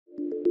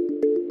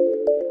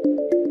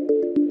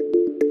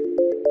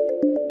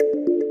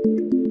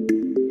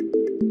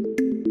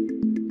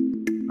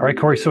All right,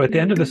 Corey. So at the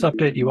end of this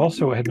update, you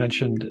also had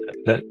mentioned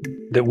that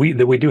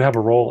we do have a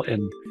role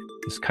in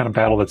this kind of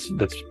battle that's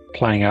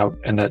playing out,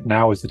 and that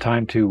now is the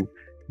time to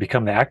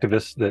become the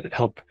activists that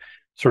help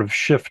sort of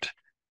shift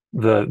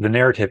the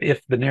narrative.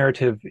 If the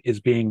narrative is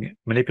being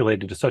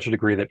manipulated to such a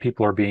degree that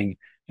people are being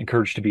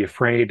encouraged to be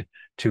afraid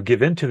to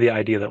give into the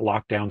idea that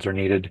lockdowns are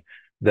needed,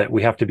 that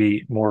we have to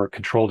be more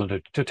controlled in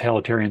a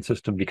totalitarian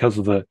system because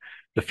of the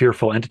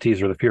fearful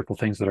entities or the fearful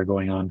things that are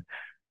going on.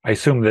 I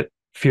assume that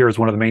fear is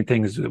one of the main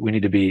things that we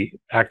need to be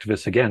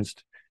activists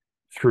against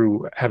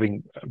through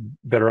having a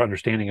better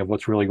understanding of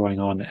what's really going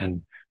on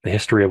and the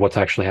history of what's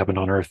actually happened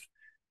on Earth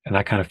and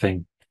that kind of thing.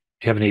 Do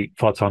you have any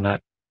thoughts on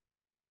that?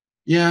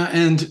 Yeah,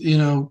 and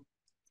the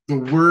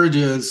word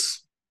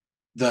is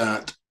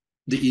that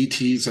the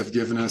ETs have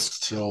given us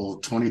till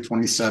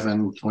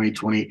 2027,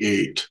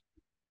 2028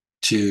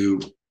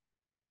 to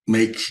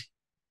make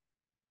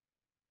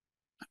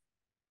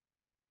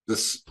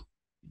this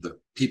the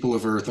people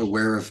of Earth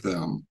aware of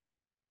them,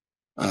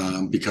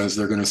 because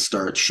they're going to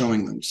start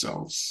showing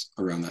themselves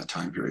around that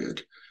time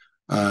period.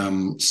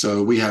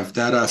 So we have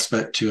that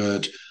aspect to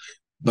it,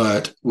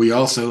 but we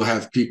also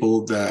have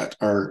people that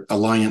are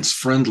alliance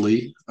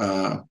friendly,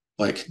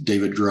 like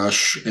David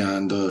Grush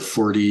and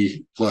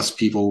 40 plus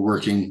people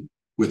working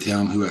with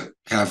him who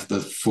have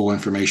the full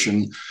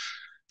information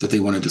that they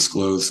want to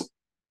disclose.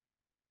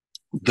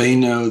 They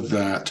know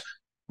that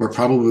we're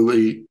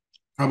probably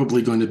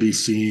going to be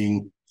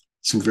seeing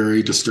some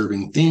very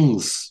disturbing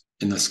things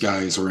in the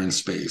skies or in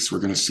space. We're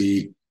going to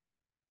see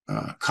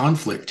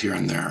conflict here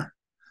and there,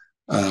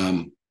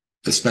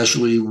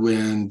 especially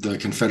when the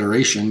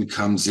Confederation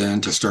comes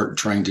in to start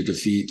trying to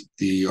defeat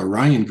the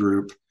Orion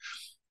group.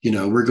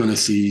 We're going to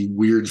see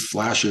weird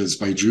flashes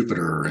by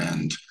Jupiter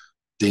and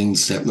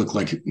things that look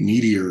like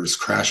meteors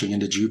crashing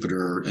into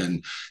Jupiter,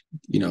 and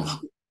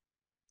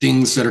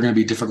things that are going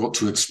to be difficult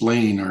to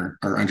explain or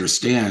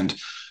understand.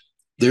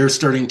 They're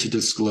starting to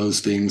disclose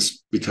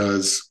things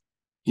because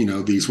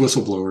these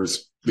whistleblowers,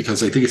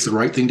 because they think it's the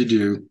right thing to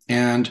do,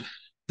 and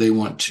they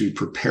want to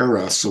prepare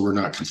us so we're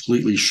not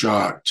completely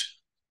shocked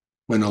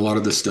when a lot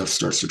of this stuff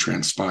starts to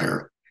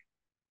transpire.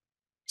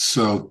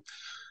 So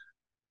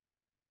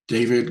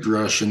David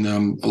Grush and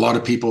them, a lot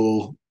of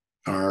people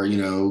are,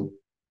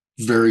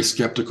 very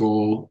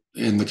skeptical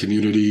in the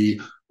community,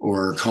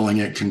 or calling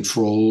it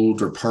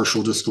controlled or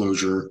partial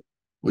disclosure.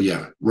 Well,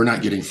 yeah, we're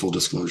not getting full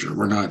disclosure.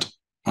 We're not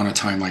on a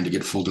timeline to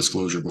get full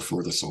disclosure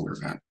before the solar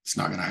event. It's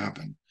not going to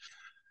happen.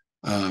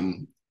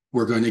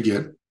 We're going to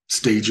get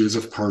stages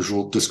of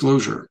partial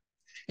disclosure.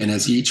 And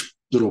as each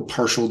little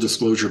partial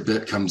disclosure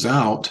bit comes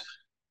out,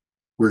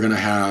 we're going to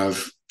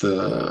have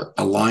the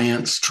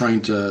Alliance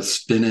trying to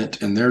spin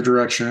it in their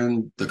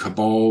direction, the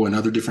Cabal and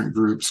other different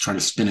groups trying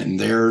to spin it in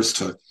theirs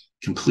to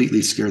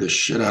completely scare the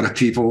shit out of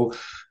people,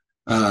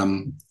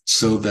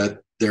 so that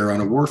they're on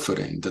a war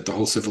footing, that the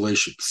whole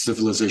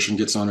civilization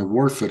gets on a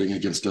war footing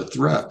against a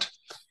threat.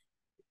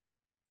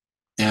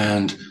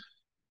 And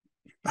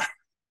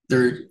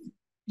they're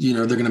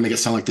going to make it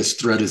sound like this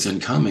threat is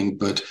incoming,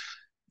 but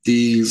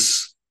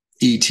these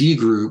ET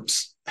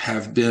groups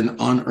have been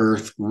on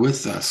Earth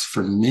with us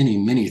for many,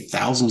 many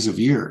thousands of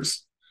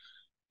years.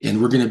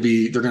 And they're going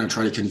to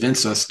try to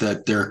convince us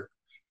that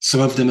some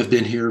of them have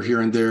been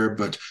here and there,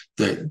 but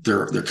that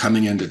they're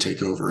coming in to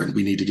take over, and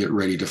we need to get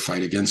ready to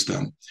fight against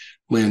them,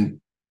 when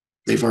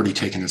they've already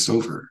taken us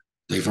over.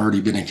 They've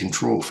already been in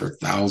control for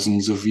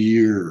thousands of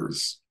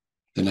years,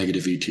 the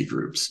negative ET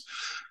groups.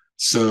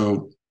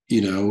 So,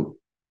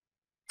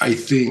 I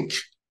think,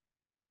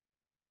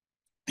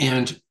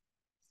 and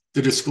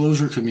the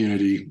disclosure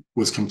community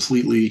was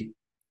completely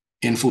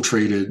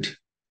infiltrated.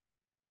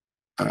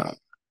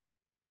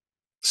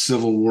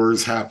 Civil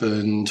wars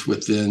happened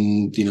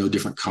within,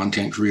 different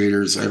content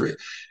creators, and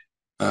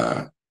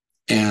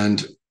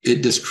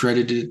it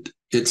discredited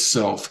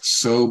itself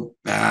so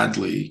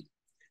badly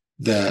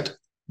that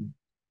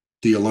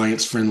the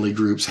alliance-friendly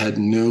groups had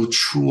no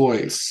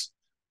choice.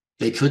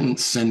 They couldn't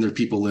send their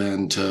people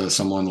in to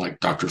someone like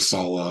Dr.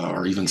 Sala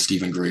or even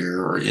Stephen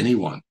Greer or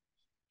anyone,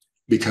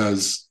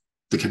 because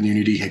the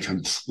community had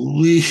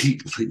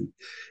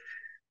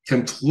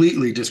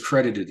completely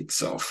discredited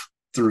itself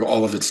through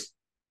all of its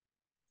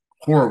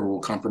horrible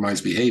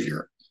compromised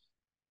behavior.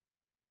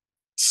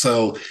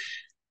 So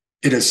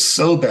it is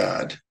so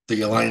bad.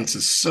 The Alliance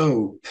is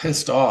so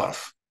pissed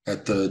off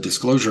at the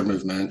disclosure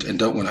movement and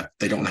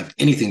they don't have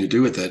anything to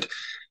do with it,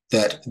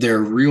 that their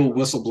real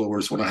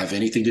whistleblowers want to have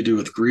anything to do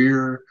with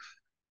Greer,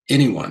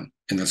 anyone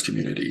in this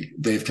community.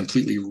 They've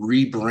completely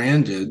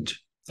rebranded,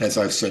 as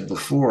I've said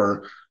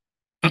before,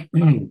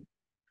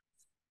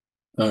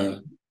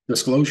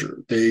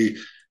 disclosure.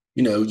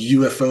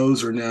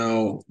 UFOs are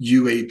now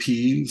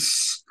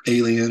UAPs,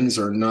 aliens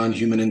or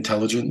non-human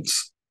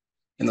intelligence,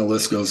 and the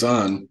list goes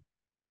on.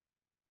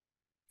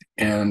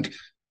 And,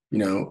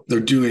 they're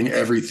doing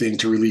everything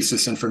to release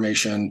this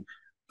information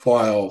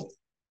while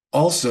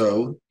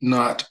also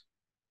not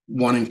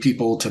wanting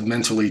people to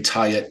mentally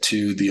tie it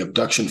to the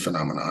abduction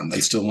phenomenon. They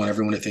still want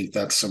everyone to think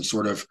that's some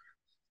sort of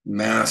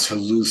mass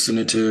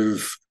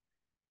hallucinative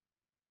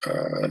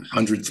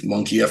hundredth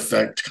monkey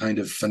effect kind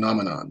of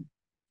phenomenon.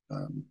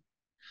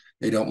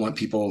 They don't want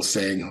people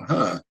saying,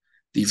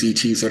 these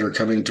ETs that are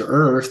coming to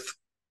Earth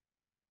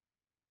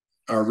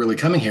are really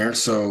coming here.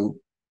 So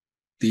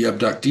the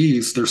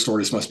abductees, their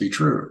stories must be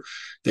true.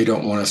 They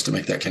don't want us to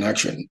make that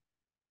connection.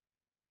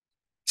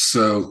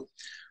 So,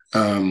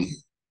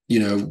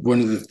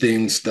 one of the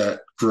things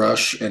that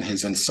Grush and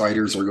his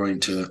insiders are going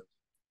to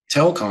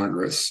tell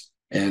Congress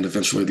and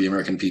eventually the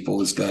American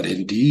people is that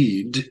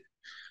indeed,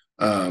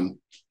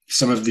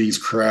 some of these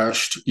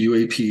crashed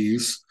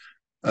UAPs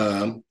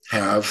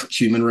have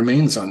human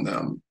remains on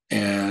them,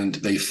 and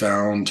they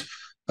found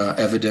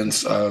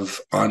evidence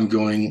of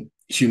ongoing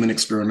human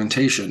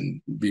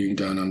experimentation being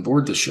done on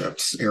board the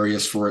ships,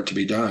 areas for it to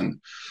be done.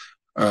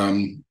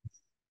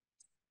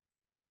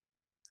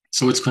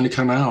 So it's going to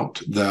come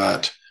out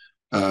that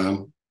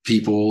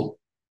people,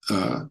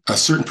 a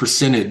certain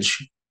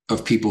percentage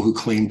of people who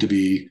claim to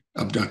be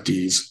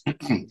abductees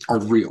are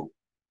real.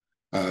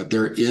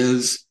 There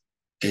is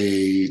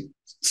a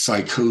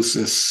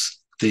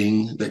psychosis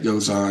thing that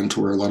goes on to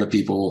where a lot of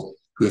people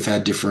who have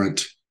had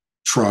different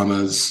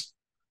traumas,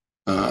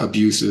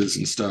 abuses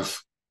and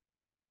stuff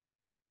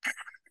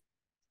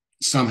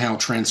somehow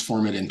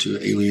transform it into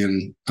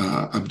alien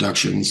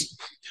abductions.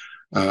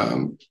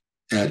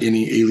 At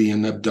any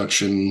alien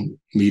abduction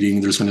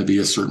meeting, there's going to be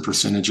a certain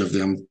percentage of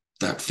them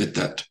that fit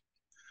that.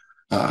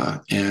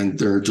 And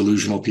they're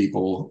delusional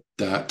people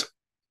that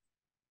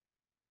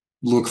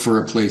look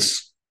for a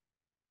place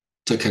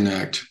to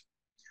connect.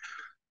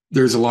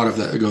 There's a lot of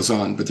that goes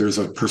on, but there's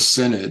a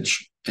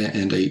percentage,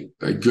 and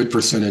a good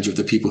percentage of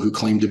the people who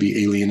claim to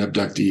be alien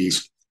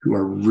abductees who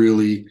are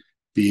really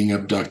being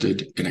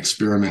abducted and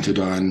experimented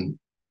on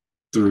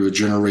through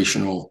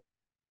generational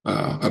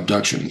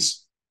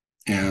abductions.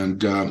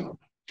 And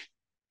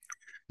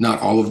not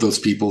all of those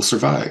people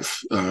survive,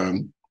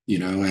 and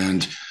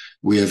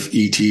we have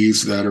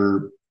ETs that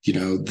are,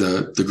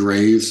 the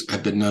Greys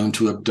have been known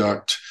to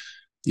abduct,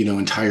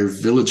 entire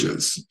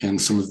villages in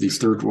some of these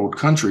third world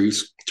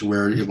countries to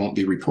where it won't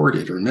be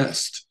reported or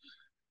missed.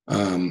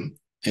 And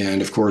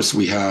of course,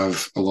 we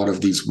have a lot of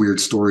these weird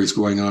stories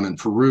going on in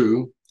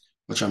Peru,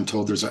 which I'm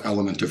told there's an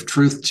element of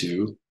truth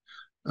to.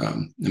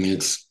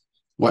 It's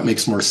what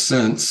makes more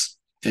sense,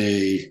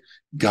 a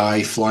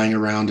guy flying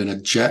around in a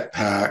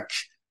jetpack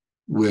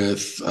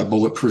with a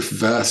bulletproof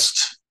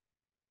vest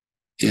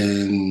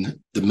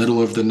in the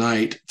middle of the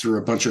night through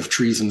a bunch of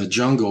trees in the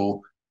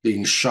jungle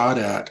being shot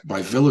at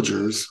by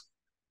villagers,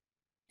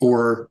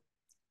 or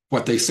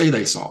what they say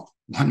they saw.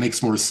 What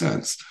makes more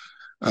sense?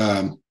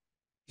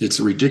 It's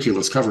a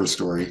ridiculous cover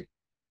story.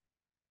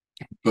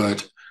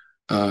 But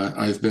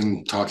I've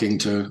been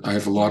I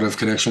have a lot of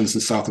connections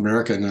in South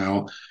America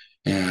now,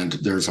 and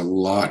there's a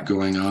lot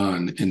going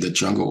on in the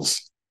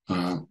jungles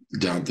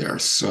down there.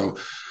 So,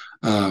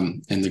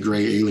 and the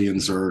gray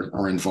aliens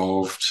are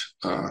involved,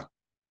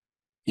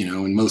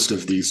 in most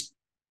of these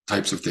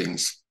types of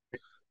things.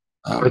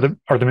 Are the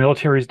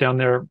militaries down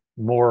there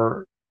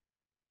more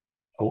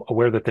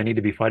aware that they need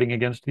to be fighting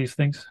against these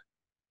things?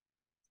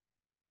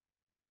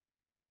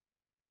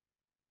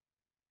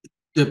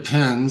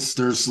 Depends.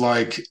 There's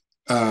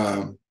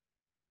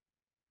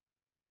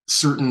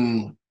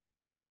certain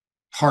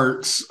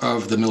parts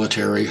of the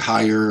military,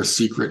 higher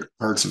secret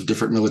parts of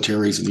different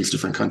militaries in these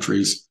different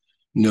countries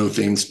know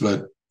things,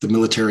 but the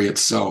military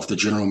itself, the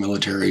general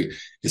military,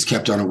 is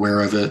kept unaware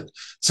of it.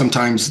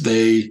 Sometimes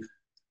they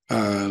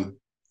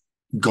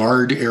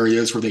guard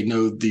areas where they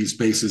know these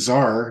bases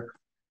are,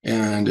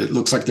 and it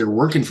looks like they're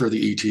working for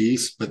the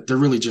ETs, but they're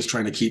really just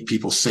trying to keep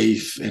people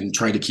safe and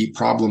try to keep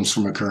problems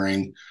from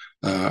occurring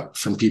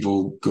from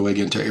people going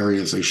into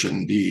areas they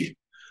shouldn't be.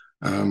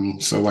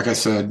 So like I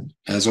said,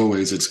 as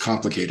always, it's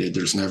complicated.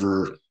 There's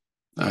never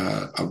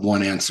a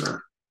one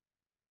answer.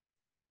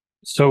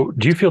 So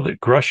do you feel that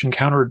Grush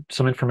encountered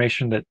some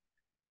information that,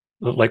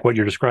 like what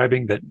you're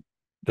describing, that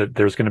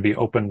there's going to be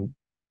open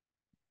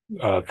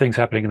things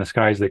happening in the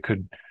skies that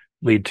could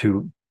lead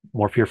to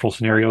more fearful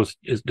scenarios?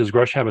 Does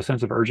Grush have a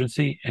sense of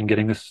urgency in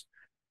getting this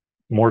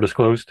more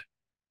disclosed?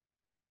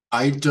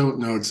 I don't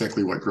know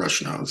exactly what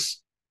Grush knows.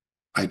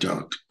 I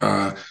don't.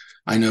 I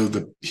know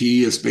that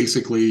he is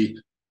basically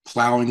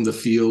plowing the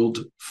field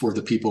for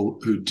the people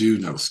who do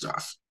know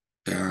stuff.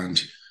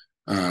 And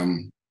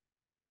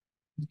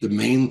the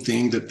main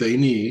thing that they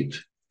need,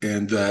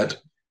 and that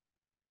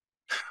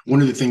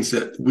one of the things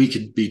that we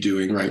could be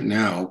doing right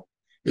now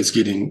is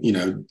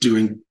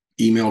doing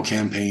email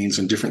campaigns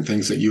and different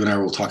things that you and I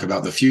will talk about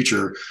in the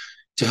future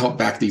to help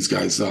back these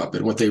guys up.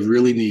 And what they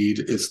really need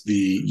is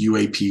the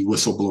UAP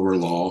whistleblower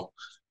law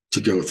to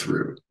go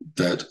through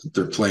that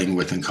they're playing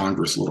with in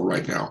Congress a little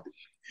right now.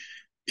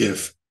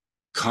 If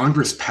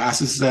Congress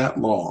passes that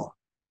law,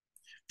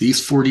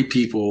 these 40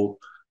 people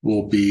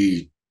will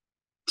be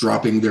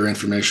dropping their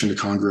information to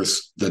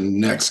Congress the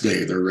next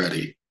day they're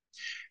ready.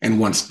 And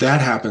once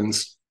that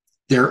happens,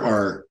 there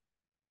are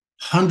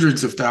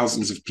hundreds of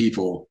thousands of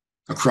people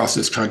across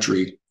this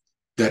country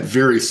that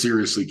very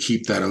seriously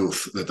keep that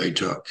oath that they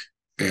took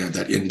and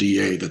that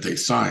NDA that they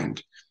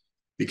signed,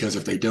 because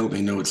if they don't,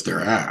 they know it's their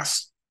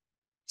ass.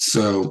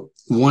 So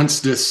once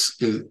this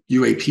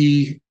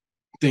UAP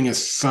thing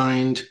is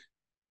signed,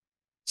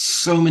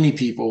 so many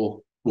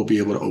people will be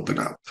able to open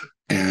up,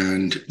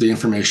 and the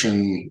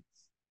information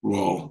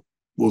will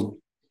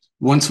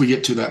once we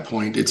get to that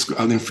point,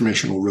 the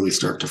information will really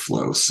start to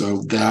flow.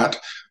 So that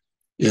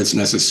is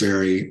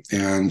necessary,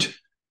 and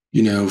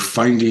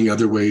finding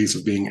other ways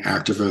of being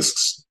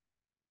activists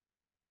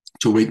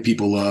to wake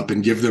people up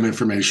and give them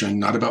information,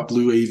 not about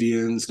blue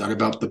avians, not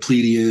about the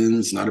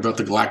Pleiadians, not about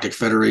the Galactic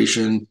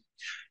Federation.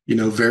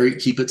 Very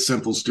keep it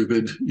simple,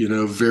 stupid.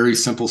 Very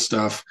simple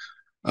stuff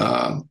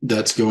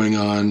that's going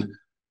on.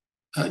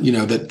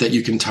 That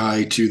you can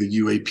tie to the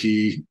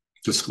UAP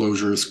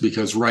disclosures,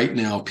 because right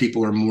now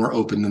people are more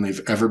open than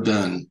they've ever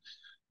been.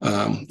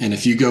 And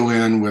if you go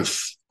in with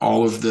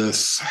all of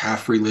this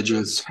half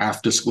religious,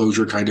 half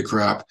disclosure kind of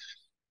crap,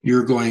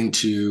 you're going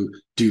to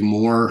do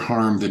more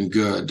harm than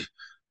good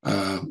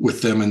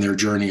with them in their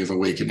journey of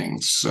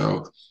awakening.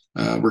 So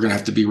we're going to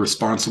have to be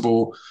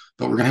responsible,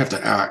 but we're going to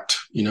have to act.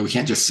 We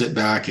can't just sit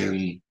back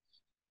and,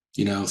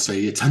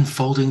 say it's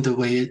unfolding the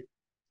way it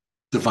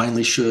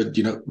divinely should.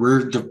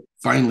 We're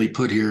divinely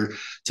put here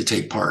to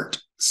take part.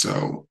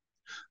 So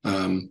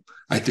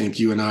I think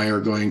you and I are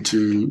going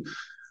to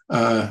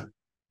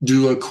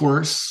do a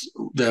course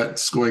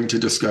that's going to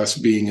discuss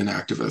being an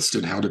activist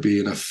and how to be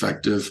an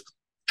effective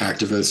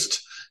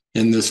activist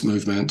in this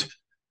movement.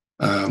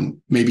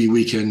 Maybe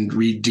we can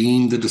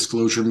redeem the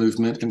disclosure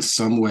movement in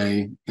some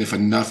way if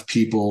enough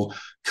people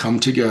come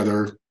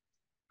together,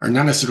 or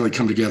not necessarily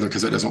come together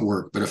because that doesn't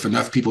work, but if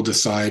enough people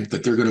decide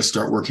that they're going to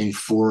start working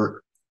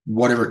for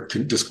whatever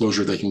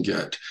disclosure they can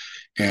get.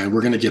 And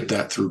we're going to get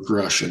that through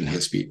Grush and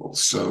his people.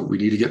 So we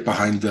need to get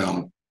behind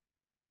them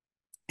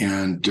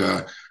and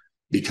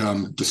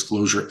become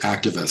disclosure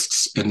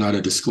activists and not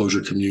a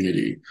disclosure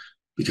community.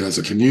 Because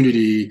a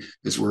community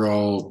is where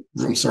all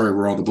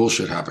the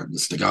bullshit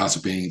happens, the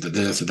gossiping, the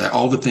this, the that,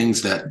 all the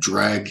things that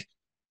drag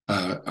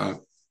a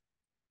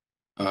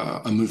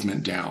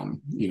movement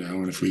down,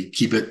 and if we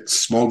keep it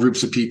small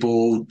groups of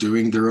people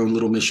doing their own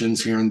little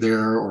missions here and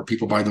there, or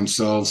people by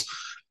themselves,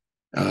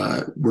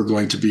 we're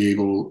going to be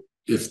able,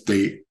 if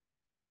they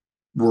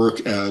work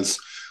as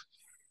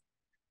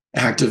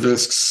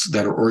activists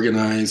that are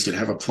organized and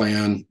have a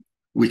plan,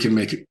 we can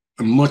make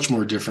a much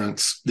more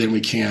difference than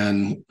we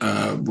can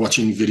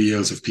watching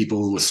videos of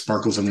people with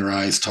sparkles in their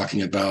eyes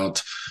talking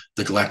about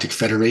the Galactic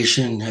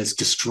Federation has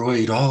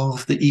destroyed all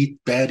of the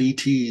bad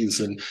ETs,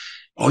 and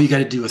all you got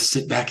to do is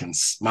sit back and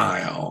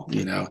smile.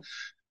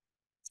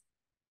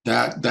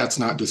 That's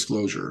not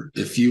disclosure.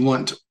 If you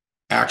want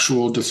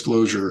actual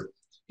disclosure,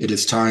 it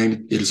is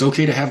time. It is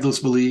okay to have those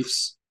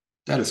beliefs.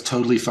 That is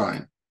totally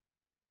fine.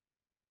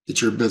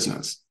 It's your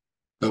business.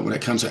 But when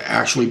it comes to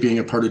actually being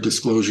a part of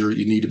disclosure,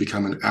 you need to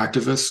become an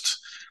activist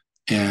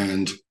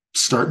and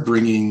start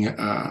bringing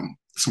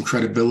some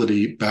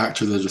credibility back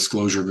to the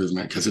disclosure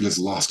movement, because it has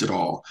lost it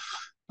all.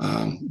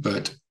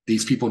 But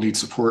these people need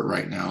support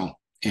right now.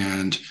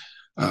 And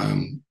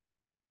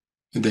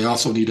they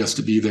also need us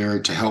to be there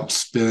to help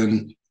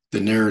spin the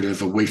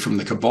narrative away from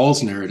the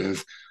cabal's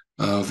narrative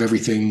of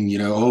everything,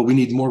 we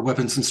need more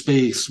weapons in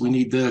space. We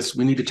need this.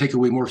 We need to take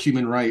away more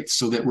human rights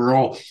so that we're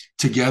all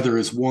together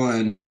as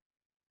one.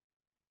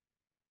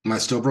 Am I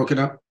still broken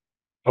up?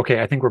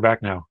 Okay, I think we're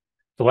back now.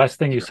 The last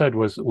thing you said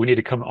was we need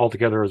to come all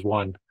together as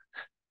one.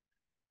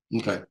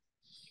 Okay.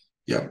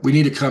 Yeah, we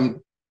need to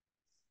come.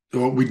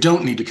 Well, we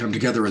don't need to come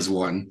together as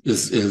one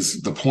is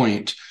the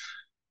point,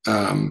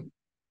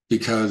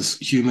 because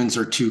humans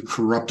are too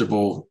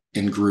corruptible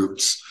in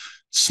groups,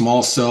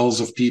 small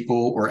cells of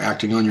people or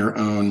acting on your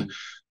own.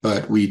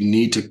 But we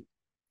need to,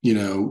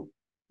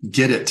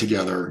 get it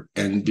together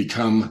and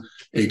become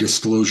a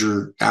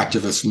disclosure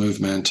activist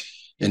movement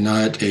and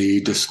not a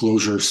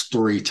disclosure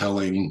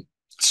storytelling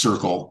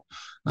circle,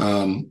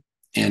 and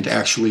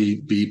actually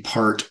be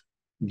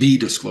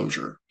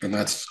disclosure. And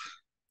that's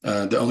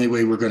the only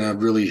way we're going to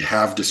really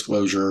have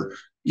disclosure,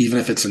 even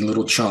if it's in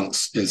little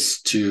chunks,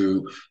 is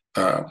to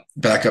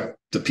back up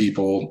the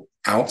people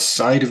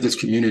outside of this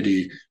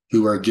community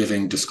who are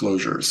giving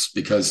disclosures,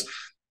 because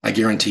I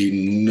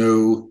guarantee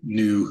no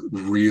new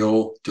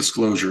real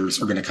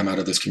disclosures are going to come out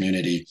of this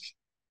community.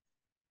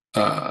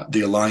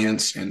 The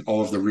Alliance and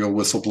all of the real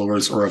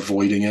whistleblowers are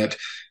avoiding it.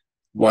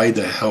 Why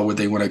the hell would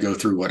they want to go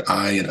through what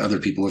I and other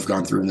people have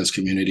gone through in this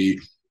community?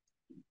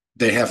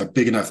 They have a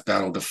big enough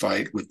battle to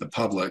fight with the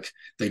public.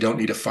 They don't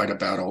need to fight a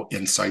battle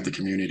inside the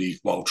community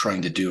while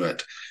trying to do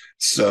it.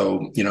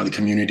 So, the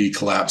community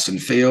collapsed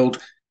and failed.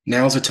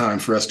 Now's the time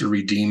for us to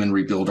redeem and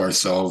rebuild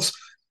ourselves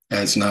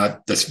as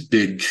not this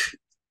big,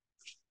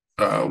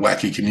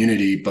 wacky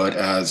community, but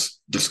as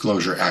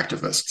disclosure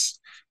activists.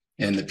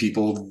 And the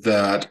people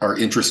that are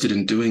interested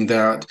in doing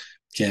that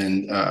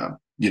can,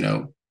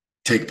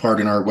 take part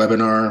in our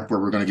webinar where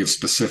we're going to give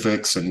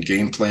specifics and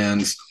game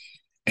plans.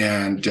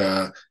 And,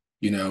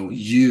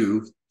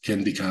 you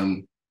can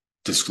become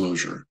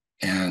disclosure.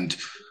 And,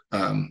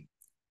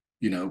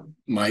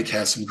 Mike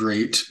has some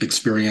great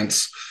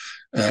experience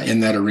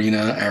in that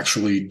arena,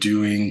 actually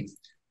doing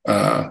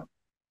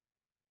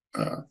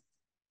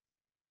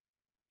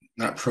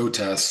not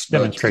protests, but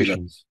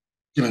Demonstrations.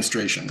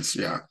 demonstrations.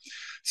 Yeah.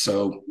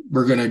 So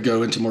we're going to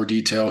go into more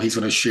detail. He's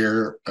going to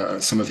share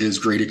some of his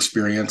great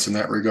experience in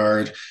that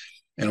regard,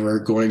 and we're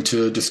going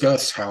to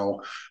discuss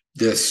how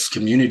this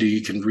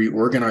community can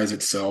reorganize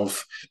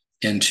itself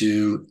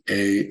into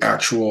a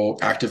actual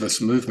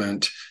activist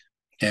movement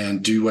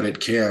and do what it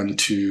can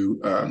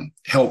to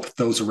help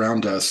those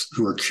around us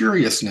who are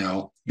curious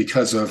now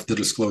because of the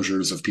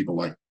disclosures of people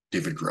like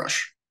David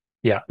Grush.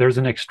 Yeah, there's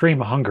an extreme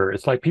hunger.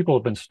 It's like people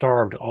have been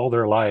starved all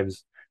their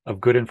lives of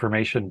good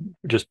information,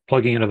 just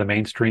plugging into the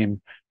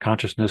mainstream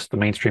consciousness, the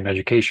mainstream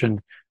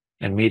education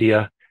and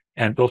media.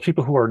 And those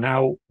people who are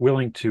now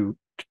willing to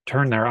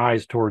turn their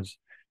eyes towards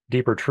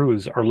deeper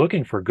truths are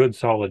looking for good,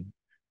 solid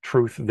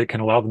truth that can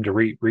allow them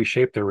to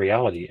reshape their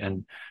reality.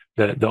 And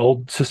the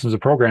old systems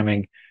of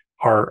programming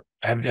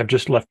have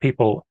just left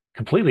people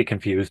completely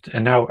confused.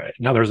 And now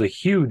there's a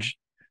huge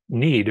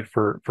need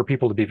for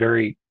people to be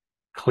very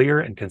clear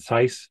and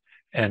concise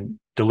and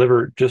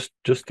deliver just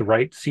the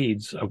right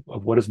seeds of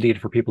what is needed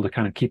for people to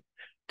kind of keep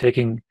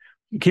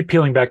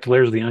peeling back the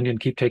layers of the onion,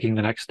 keep taking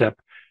the next step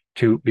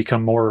to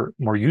become more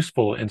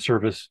useful in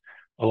service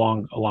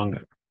along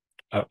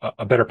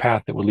a better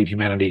path that would lead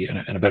humanity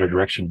in a better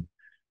direction.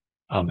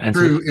 And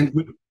True.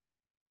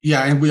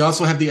 And we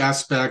also have the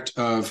aspect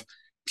of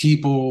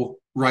people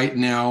right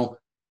now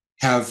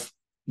have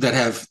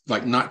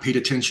like not paid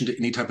attention to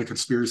any type of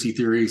conspiracy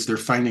theories. They're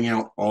finding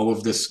out all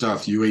of this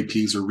stuff.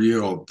 UAPs are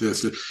real.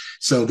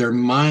 So their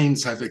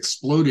minds have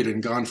exploded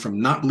and gone from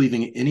not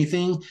believing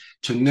anything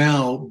to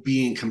now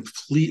being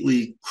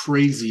completely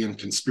crazy in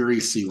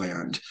conspiracy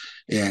land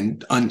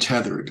and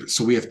untethered.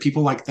 So we have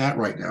people like that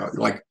right now,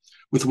 like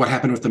with what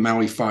happened with the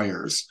Maui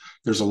fires.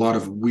 There's a lot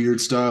of weird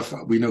stuff.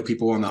 We know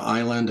people on the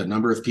island, a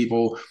number of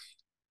people,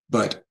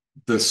 but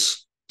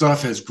this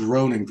stuff has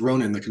grown and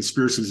grown, and the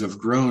conspiracies have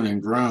grown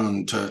and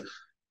grown to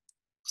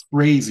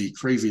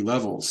crazy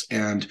levels.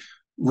 And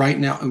right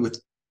now,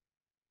 with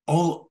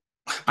all,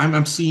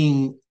 I'm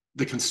seeing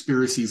the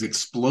conspiracies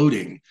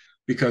exploding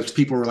because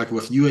people are like, well,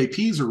 if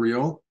UAPs are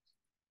real,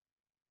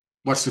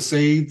 what's to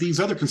say these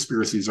other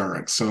conspiracies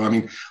aren't? So, I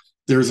mean,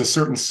 there's a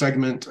certain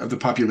segment of the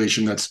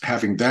population that's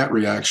having that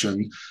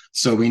reaction.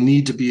 So we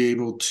need to be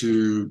able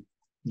to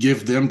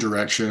give them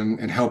direction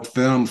and help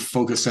them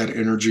focus that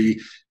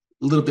energy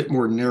a little bit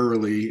more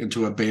narrowly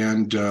into a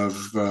band of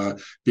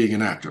being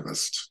an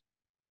activist.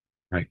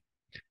 right.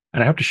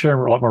 And I hope to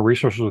share a lot more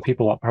resources with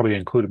people. I'll probably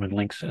include them in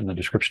links in the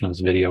description of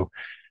this video,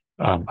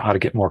 how to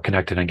get more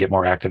connected and get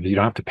more active. You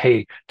don't have to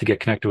pay to get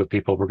connected with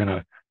people. We're going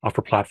to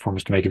offer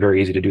platforms to make it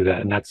very easy to do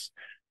that. And that's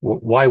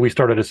why we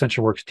started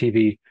Ascension Works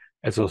TV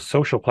as a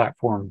social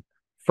platform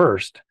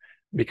first,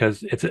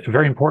 because it's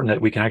very important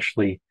that we can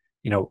actually,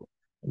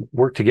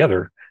 work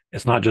together.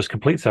 It's not just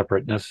complete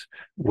separateness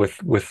with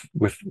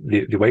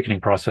the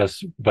awakening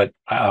process, but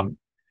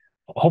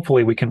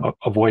hopefully we can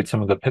avoid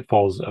some of the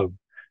pitfalls of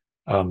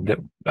that.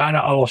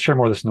 I'll share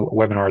more of this in the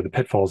webinar. The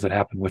pitfalls that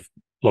happen with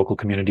local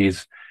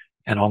communities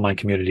and online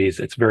communities.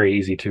 It's very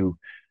easy to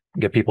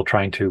get people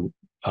trying to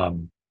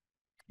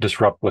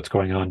disrupt what's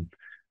going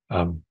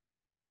on.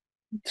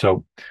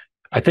 So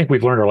I think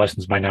we've learned our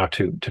lessons by now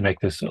to make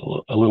this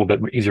a little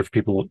bit easier for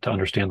people to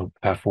understand the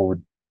path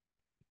forward.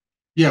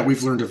 Yeah,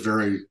 we've learned a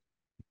very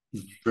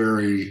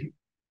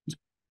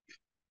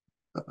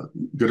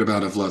good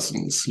amount of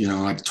lessons.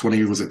 Like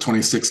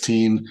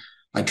 2016,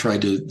 I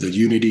tried the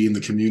unity in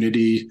the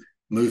community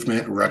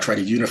movement, where I try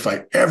to unify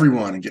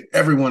everyone and get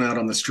everyone out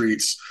on the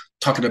streets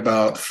talking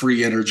about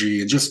free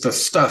energy and just the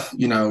stuff,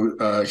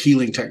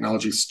 healing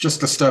technologies, just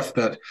the stuff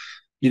that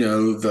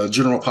the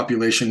general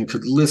population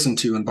could listen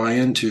to and buy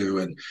into,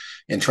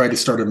 and try to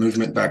start a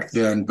movement back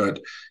then. But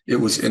it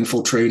was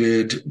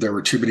infiltrated. There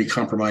were too many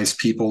compromised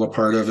people a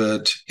part of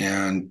it,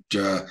 and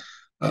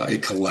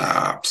it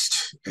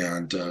collapsed,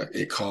 and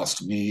it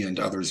cost me and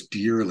others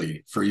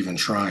dearly for even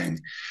trying.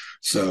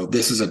 So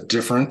this is a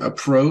different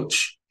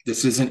approach.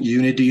 This isn't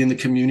unity in the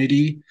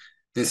community.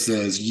 This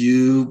is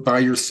you by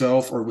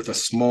yourself or with a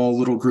small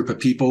little group of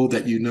people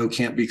that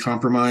can't be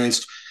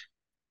compromised,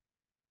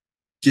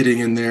 getting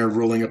in there,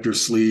 rolling up your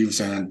sleeves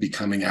and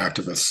becoming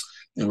activists.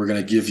 And we're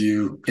going to give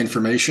you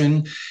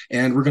information,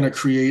 and we're going to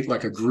create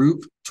like a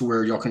group to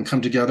where y'all can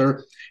come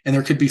together. And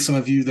there could be some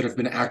of you that have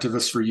been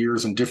activists for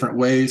years in different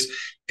ways,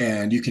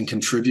 and you can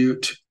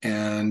contribute,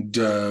 and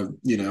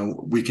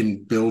we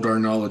can build our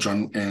knowledge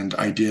on and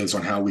ideas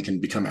on how we can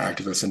become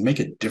activists and make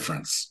a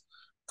difference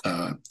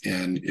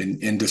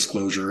in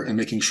disclosure, and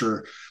making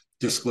sure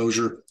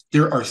disclosure.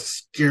 There are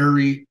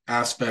scary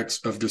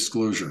aspects of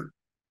disclosure.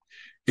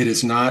 It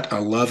is not a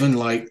love and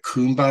light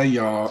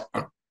kumbaya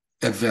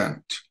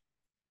event.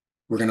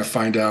 We're going to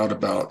find out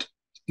about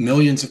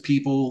millions of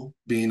people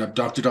being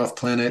abducted off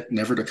planet,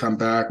 never to come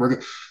back. We're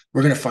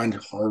going to find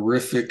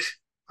horrific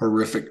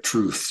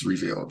truths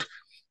revealed.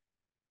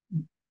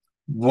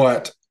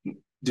 What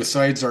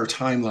decides our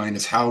timeline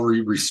is how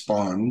we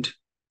respond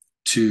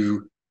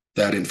to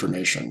that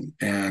information,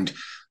 and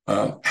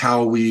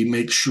how we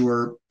make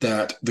sure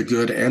that the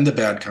good and the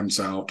bad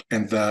comes out,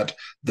 and that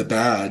the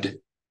bad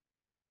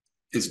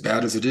as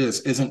bad as it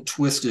is, isn't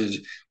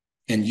twisted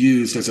and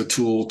used as a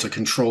tool to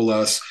control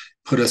us,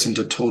 put us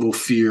into total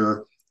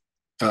fear,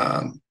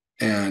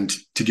 and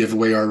to give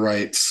away our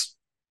rights,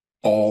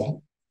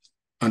 all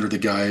under the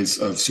guise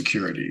of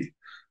security.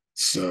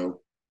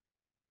 So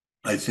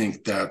I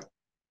think that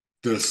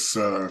this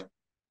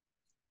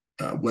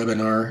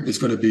webinar is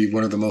going to be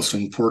one of the most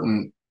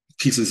important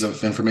pieces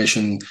of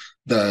information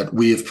that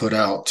we have put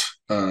out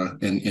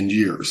in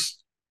years.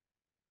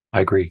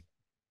 I agree.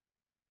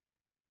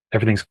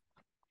 Everything's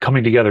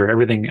coming together.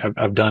 Everything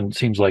I've done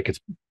seems like it's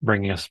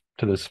bringing us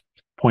to this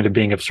point of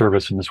being of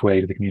service in this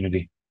way to the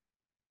community.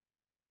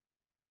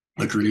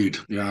 Agreed.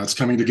 Yeah, it's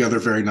coming together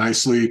very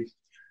nicely.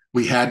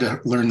 We had to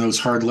learn those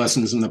hard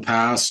lessons in the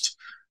past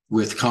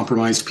with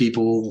compromised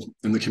people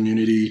in the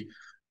community.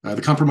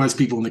 The compromised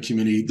people in the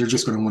community, they're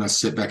just going to want to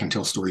sit back and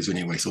tell stories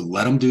anyway. So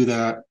let them do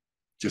that.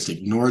 Just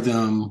ignore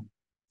them.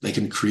 They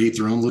can create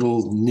their own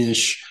little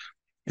niche.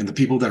 And the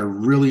people that are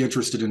really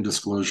interested in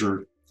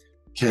disclosure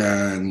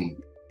can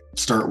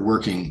start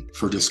working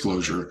for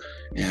disclosure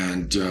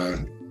and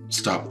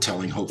stop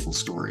telling hopeful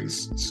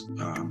stories.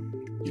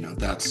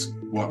 That's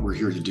what we're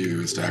here to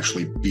do, is to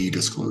actually be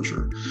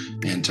disclosure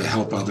and to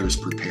help others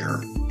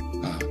prepare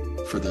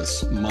for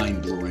this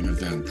mind-blowing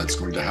event that's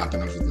going to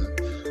happen over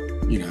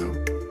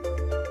the,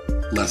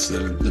 less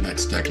than the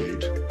next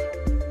decade.